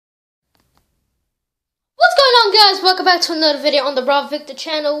welcome back to another video on the Rob Victor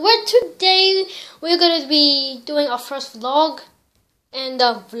channel, where today we're going to be doing our first vlog,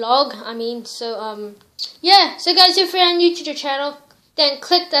 yeah, so guys, if you're new to the channel, then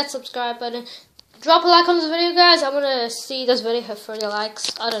click that subscribe button, drop a like on this video, guys. I want to see this video have 30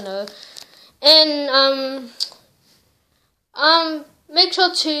 likes, I don't know, and, make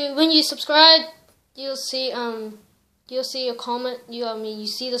sure to, when you subscribe, you'll see a comment, you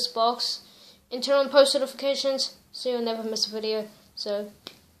see this box, and turn on post notifications so you'll never miss a video. So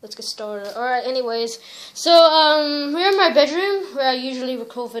let's get started. Alright, anyways, so we're in my bedroom where I usually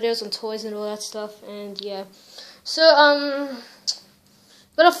record videos on toys and all that stuff, and yeah. So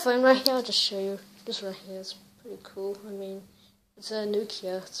got a phone right here. I'll just show you. This right here is pretty cool. I mean, it's a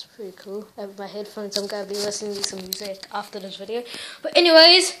Nokia. It's pretty cool. I have my headphones. I'm gonna be listening to some music after this video. But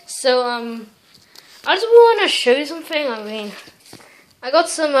anyways, so I just want to show you something. I mean, I got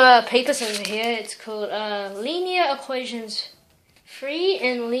some papers over here. It's called Linear Equations 3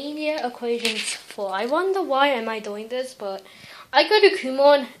 and Linear Equations 4. I wonder why am I doing this, but I go to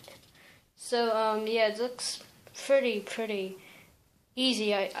Kumon. So yeah, it looks pretty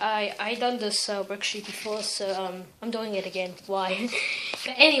easy. I done this worksheet before, so I'm doing it again. Why?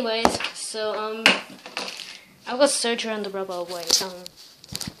 But anyways, so I've got surgery on the rubber. Wait,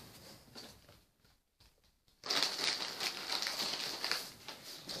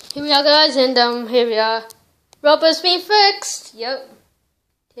 here we are, guys, and here we are. Rubber's been fixed. Yep,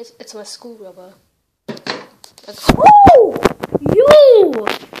 it's my school rubber. Oh,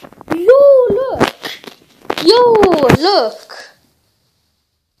 look.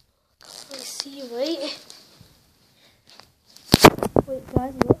 Can I see? Wait,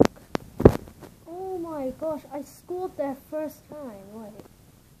 guys, look. Oh my gosh, I scored that first time. Wait.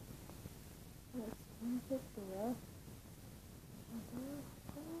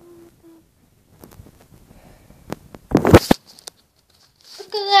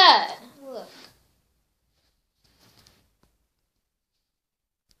 Look at that! Look.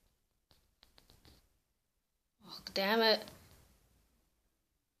 Oh, damn it.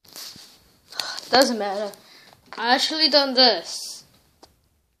 Doesn't matter. I actually done this.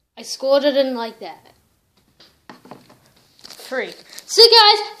 I scored it in like that. 3. So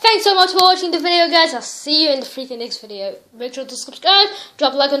guys, thanks so much for watching the video, guys. I'll see you in the freaking next video. Make sure to subscribe,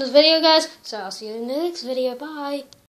 drop a like on this video, guys. So I'll see you in the next video. Bye.